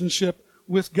relationship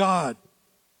with God.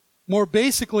 More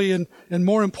basically and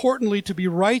more importantly, to be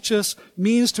righteous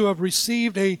means to have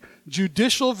received a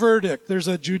judicial verdict. There's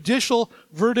a judicial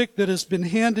verdict that has been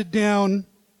handed down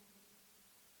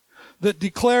that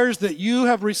declares that you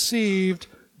have received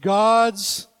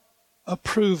God's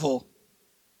approval.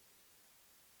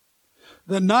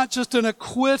 That not just an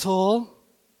acquittal,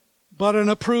 but an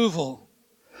approval.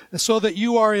 So that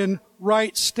you are in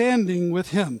right standing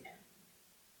with Him.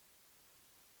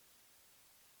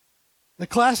 The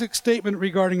classic statement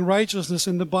regarding righteousness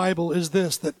in the Bible is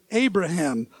this, that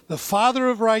Abraham, the father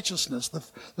of righteousness,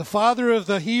 the father of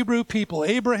the Hebrew people,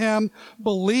 Abraham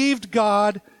believed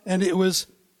God and it was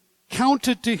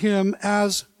counted to him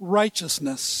as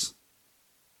righteousness.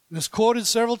 And it's quoted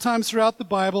several times throughout the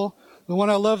Bible. The one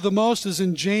I love the most is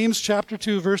in James chapter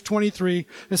 2, verse 23.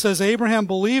 It says, Abraham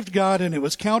believed God and it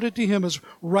was counted to him as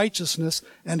righteousness,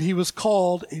 and he was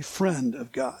called a friend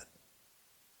of God.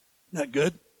 Isn't that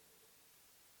good?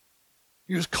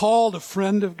 He was called a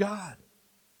friend of God.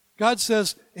 God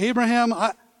says, Abraham,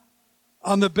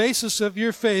 on the basis of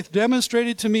your faith,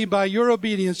 demonstrated to me by your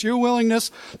obedience, your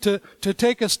willingness to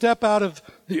take a step out of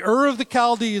the Ur of the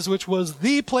Chaldees, which was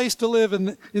the place to live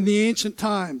in the ancient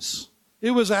times.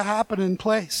 It was a happening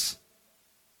place.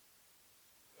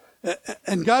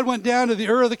 And God went down to the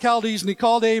Ur of the Chaldees and He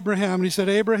called Abraham and He said,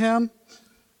 Abraham,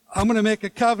 I'm going to make a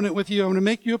covenant with you. I'm going to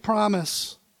make you a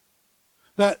promise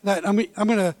that I'm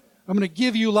going to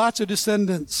give you lots of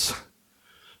descendants.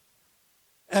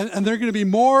 And there are going to be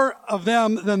more of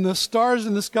them than the stars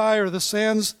in the sky or the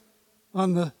sands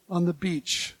on the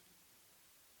beach.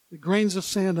 The grains of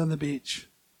sand on the beach.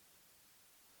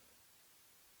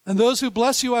 And those who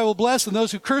bless you I will bless, and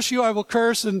those who curse you I will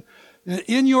curse. And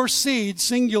in your seed,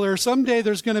 singular, someday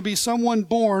there's going to be someone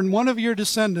born, one of your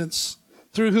descendants,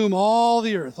 through whom all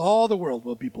the earth, all the world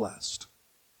will be blessed.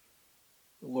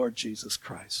 The Lord Jesus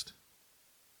Christ.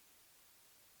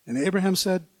 And Abraham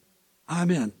said, I'm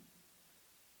in.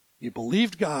 He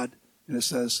believed God, and it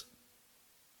says,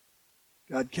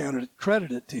 God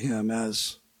credited it to him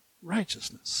as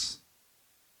righteousness.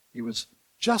 He was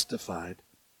justified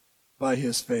by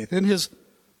his faith. In his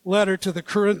letter to the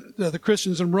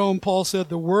Christians in Rome, Paul said,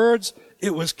 the words,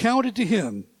 it was counted to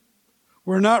him,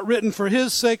 were not written for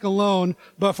his sake alone,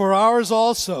 but for ours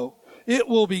also. It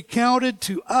will be counted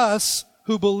to us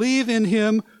who believe in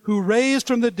him who raised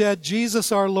from the dead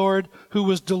Jesus our Lord, who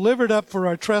was delivered up for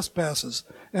our trespasses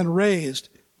and raised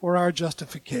for our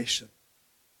justification.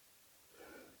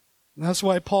 And that's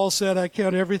why Paul said, I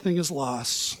count everything as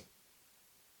loss.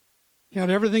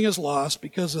 Count everything as loss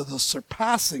because of the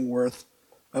surpassing worth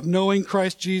of knowing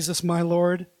Christ Jesus my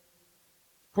Lord.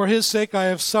 For his sake I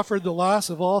have suffered the loss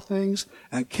of all things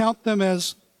and count them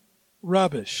as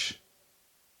rubbish,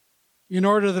 in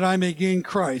order that I may gain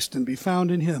Christ and be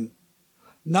found in him,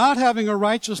 not having a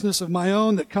righteousness of my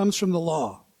own that comes from the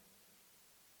law.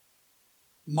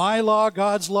 My law,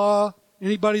 God's law,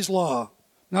 anybody's law.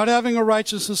 Not having a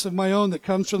righteousness of my own that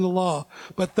comes from the law,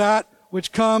 but that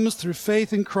which comes through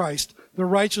faith in Christ, the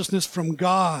righteousness from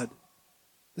God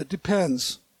that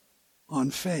depends on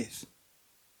faith.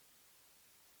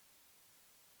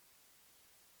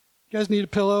 You guys need a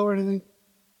pillow or anything?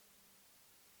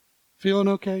 Feeling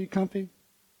okay? You comfy?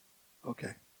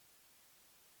 Okay.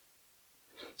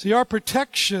 See, our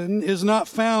protection is not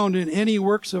found in any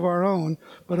works of our own,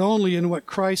 but only in what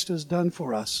Christ has done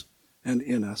for us and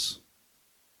in us.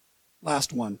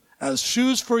 Last one. As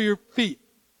shoes for your feet,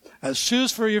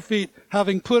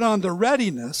 having put on the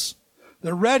readiness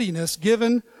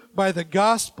given by the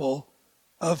gospel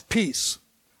of peace.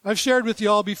 I've shared with you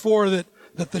all before that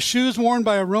the shoes worn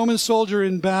by a Roman soldier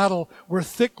in battle were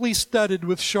thickly studded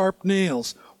with sharp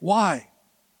nails. Why?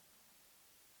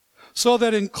 So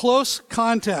that in close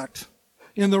contact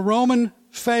in the Roman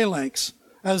phalanx,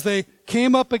 as they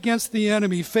came up against the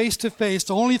enemy face to face,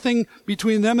 the only thing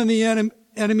between them and the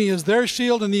enemy is their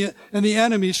shield and the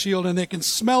enemy's shield, and they can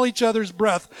smell each other's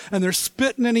breath, and they're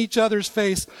spitting in each other's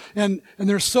face, and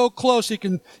they're so close you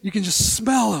can just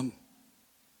smell them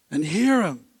and hear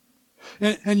them.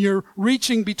 And you're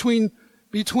reaching between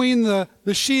the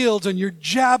shields and you're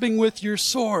jabbing with your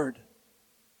sword.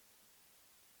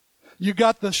 You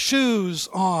got the shoes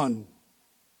on.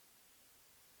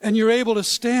 And you're able to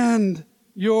stand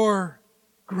your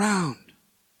ground.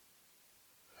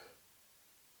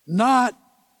 Not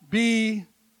be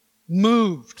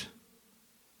moved.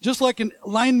 Just like a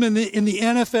lineman in the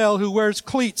NFL who wears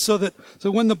cleats so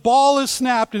when the ball is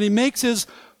snapped and he makes his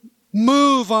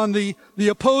move on the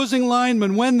opposing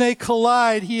lineman, when they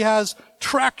collide, he has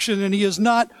traction and he is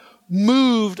not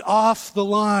moved off the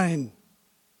line.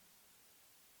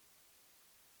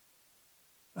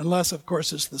 Unless, of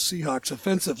course, it's the Seahawks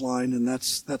offensive line, and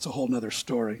that's a whole nother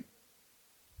story.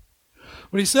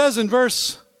 What he says in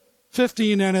verse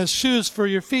 15, and as shoes for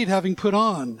your feet, having put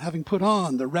on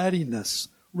the readiness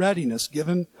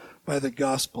given by the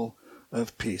gospel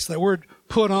of peace. That word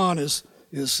put on is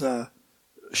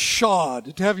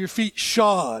shod, to have your feet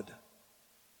shod.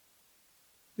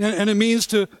 And it means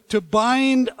to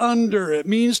bind under. It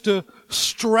means to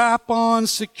strap on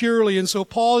securely. And so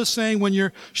Paul is saying when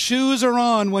your shoes are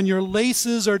on, when your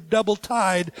laces are double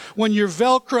tied, when your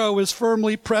Velcro is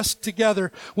firmly pressed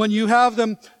together, when you have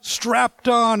them strapped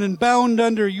on and bound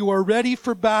under, you are ready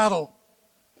for battle,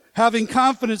 having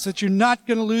confidence that you're not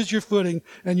going to lose your footing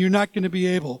and you're not going to be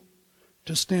able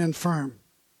to stand firm.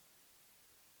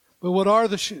 But what are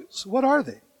the shoes? What are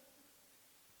they?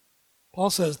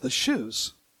 Paul says the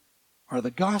shoes are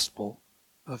the gospel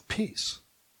of peace.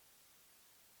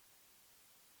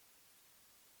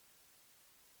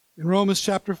 In Romans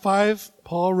chapter 5,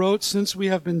 Paul wrote, since we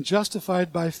have been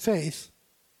justified by faith,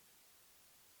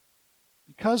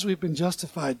 because we've been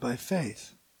justified by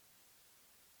faith,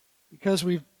 because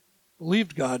we've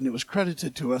believed God and it was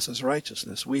credited to us as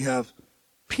righteousness, we have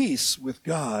peace with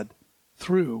God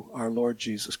through our Lord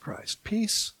Jesus Christ.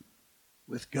 Peace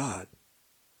with God.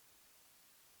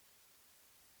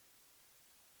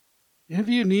 Any of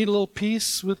you need a little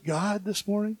peace with God this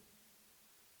morning?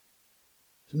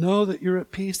 To know that you're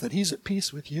at peace, that He's at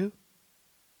peace with you?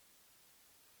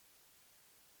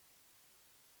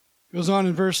 It goes on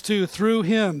in verse 2, through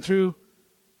Him, through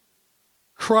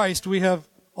Christ, we have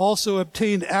also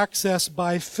obtained access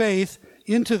by faith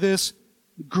into this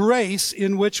grace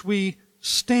in which we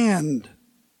stand.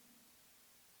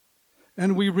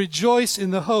 And we rejoice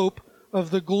in the hope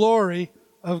of the glory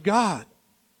of God.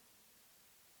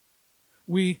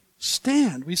 We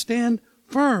stand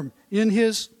firm in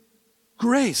His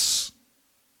grace.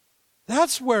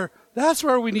 That's where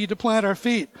we need to plant our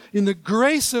feet, in the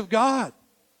grace of God.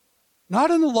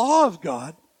 Not in the law of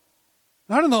God,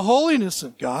 not in the holiness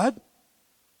of God,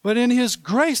 but in His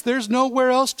grace. There's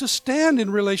nowhere else to stand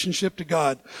in relationship to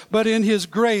God but in His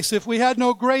grace. If we had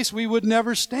no grace, we would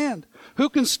never stand. Who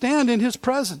can stand in His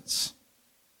presence?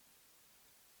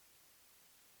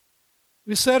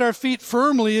 We set our feet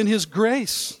firmly in His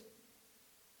grace.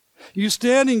 You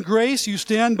stand in grace, you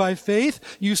stand by faith,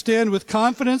 you stand with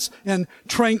confidence and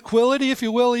tranquility, if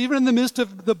you will, even in the midst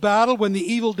of the battle when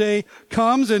the evil day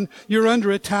comes and you're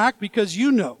under attack, because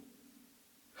you know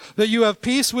that you have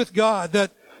peace with God,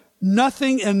 that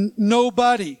nothing and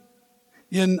nobody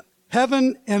in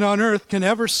heaven and on earth can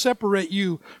ever separate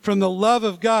you from the love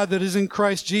of God that is in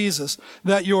Christ Jesus,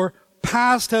 that your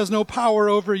past has no power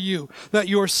over you, that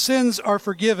your sins are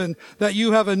forgiven, that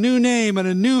you have a new name and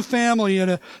a new family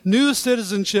and a new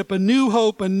citizenship, a new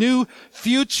hope, a new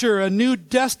future, a new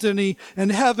destiny,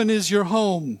 and heaven is your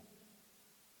home.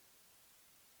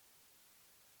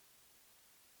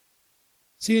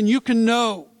 See, and you can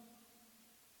know.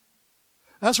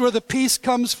 That's where the peace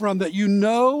comes from, that you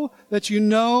know that you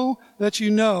know that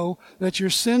you know that your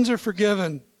sins are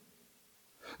forgiven.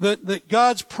 That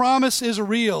God's promise is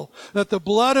real, that the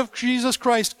blood of Jesus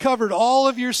Christ covered all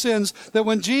of your sins, that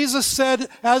when Jesus said,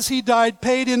 as He died,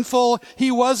 paid in full,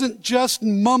 He wasn't just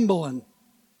mumbling.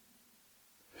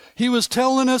 He was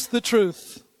telling us the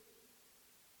truth.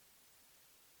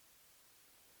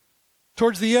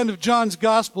 Towards the end of John's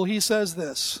gospel, he says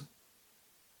this.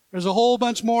 There's a whole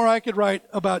bunch more I could write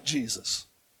about Jesus.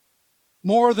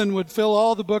 More than would fill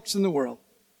all the books in the world.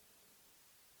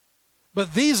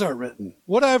 But these are written.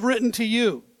 What I have written to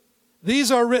you.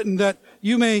 These are written that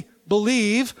you may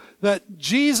believe that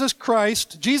Jesus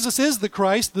is the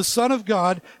Christ, the Son of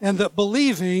God, and that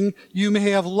believing you may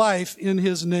have life in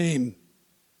His name.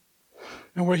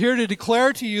 And we're here to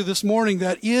declare to you this morning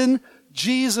that in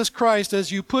Jesus Christ,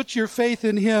 as you put your faith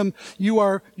in Him,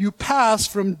 you pass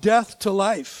from death to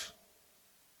life.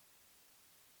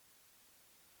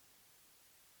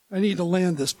 I need to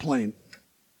land this plane.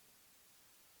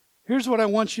 Here's what I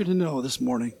want you to know this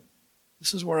morning.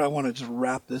 This is where I want to just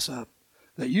wrap this up.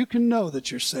 That you can know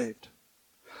that you're saved.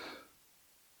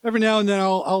 Every now and then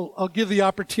I'll give the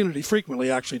opportunity,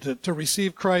 frequently actually, to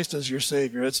receive Christ as your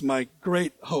Savior. It's my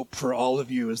great hope for all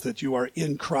of you is that you are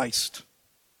in Christ.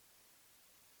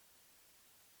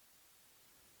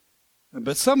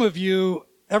 But some of you,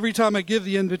 every time I give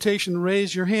the invitation,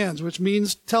 raise your hands, which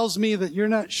tells me that you're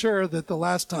not sure that the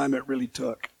last time it really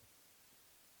took.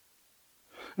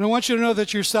 And I want you to know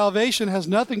that your salvation has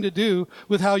nothing to do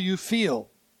with how you feel.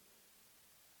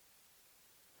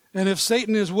 And if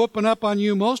Satan is whooping up on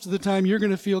you, most of the time you're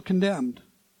going to feel condemned.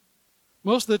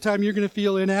 Most of the time you're going to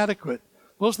feel inadequate.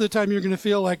 Most of the time you're going to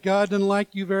feel like God doesn't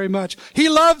like you very much. He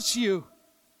loves you.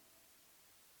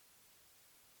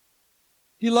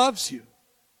 He loves you.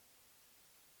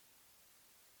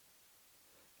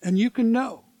 And you can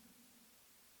know.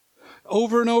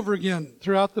 Over and over again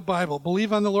throughout the Bible,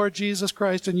 believe on the Lord Jesus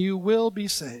Christ and you will be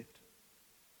saved.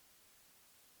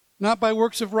 Not by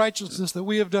works of righteousness that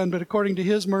we have done, but according to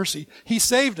His mercy. He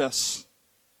saved us.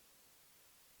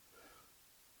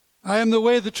 I am the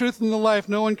way, the truth, and the life.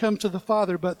 No one comes to the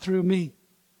Father but through me.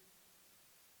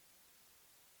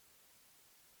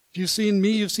 If you've seen me,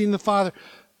 you've seen the Father.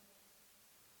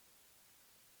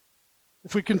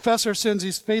 If we confess our sins,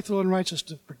 He's faithful and righteous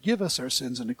to forgive us our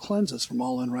sins and to cleanse us from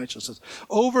all unrighteousness.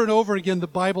 Over and over again, the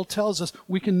Bible tells us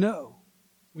we can know.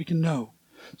 We can know.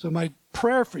 So my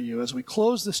prayer for you as we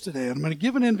close this today, I'm going to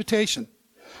give an invitation.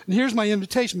 And here's my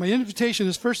invitation. My invitation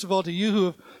is, first of all, to you who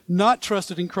have not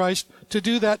trusted in Christ, to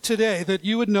do that today, that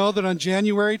you would know that on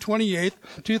January 28th,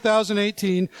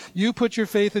 2018, you put your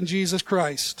faith in Jesus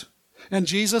Christ. And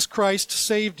Jesus Christ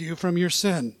saved you from your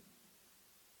sin.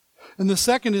 And the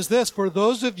second is this, for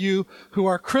those of you who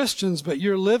are Christians, but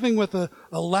you're living with a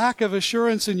lack of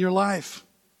assurance in your life,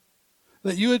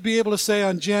 that you would be able to say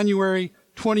on January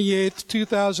 28th,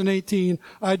 2018,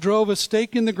 I drove a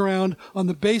stake in the ground on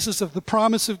the basis of the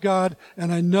promise of God,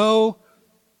 and I know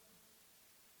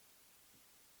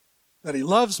that He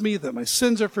loves me, that my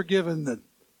sins are forgiven, that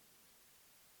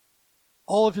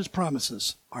all of His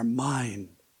promises are mine.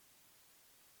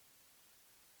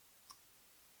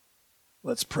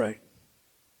 Let's pray.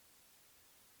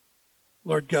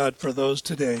 Lord God, for those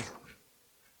today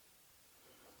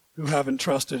who haven't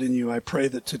trusted in you, I pray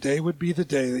that today would be the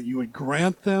day that you would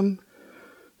grant them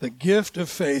the gift of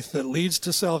faith that leads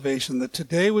to salvation, that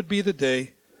today would be the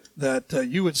day that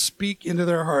you would speak into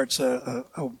their hearts a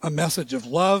message of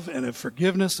love and of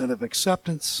forgiveness and of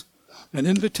acceptance, an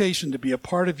invitation to be a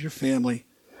part of your family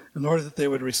in order that they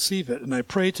would receive it. And I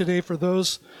pray today for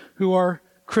those who are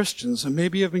Christians and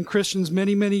maybe have been Christians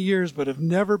many, many years but have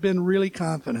never been really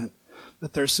confident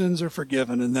that their sins are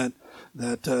forgiven and that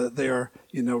they are,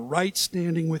 right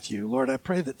standing with you. Lord, I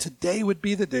pray that today would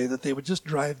be the day that they would just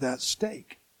drive that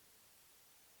stake.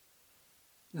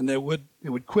 And they would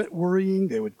quit worrying,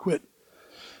 they would quit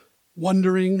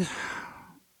wondering,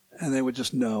 and they would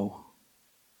just know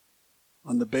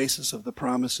on the basis of the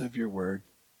promise of your word.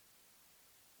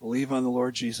 Believe on the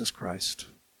Lord Jesus Christ,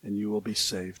 and you will be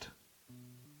saved.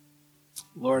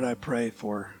 Lord, I pray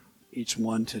for each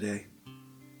one today.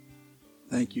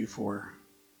 Thank you for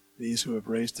these who have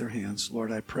raised their hands.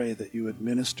 Lord, I pray that you would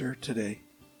minister today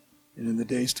and in the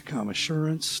days to come,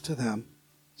 assurance to them.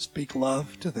 Speak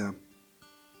love to them.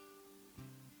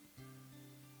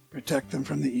 Protect them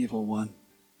from the evil one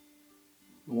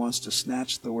who wants to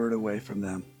snatch the word away from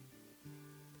them.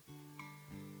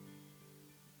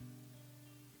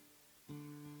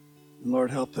 And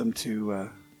Lord, help them to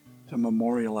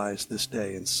memorialize this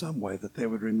day in some way that they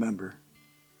would remember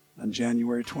on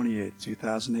January 28,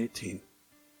 2018.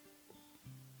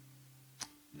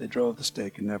 They drove the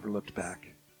stake and never looked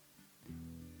back.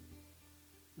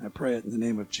 I pray it in the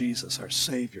name of Jesus, our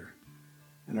Savior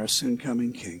and our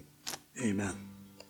soon-coming King. Amen.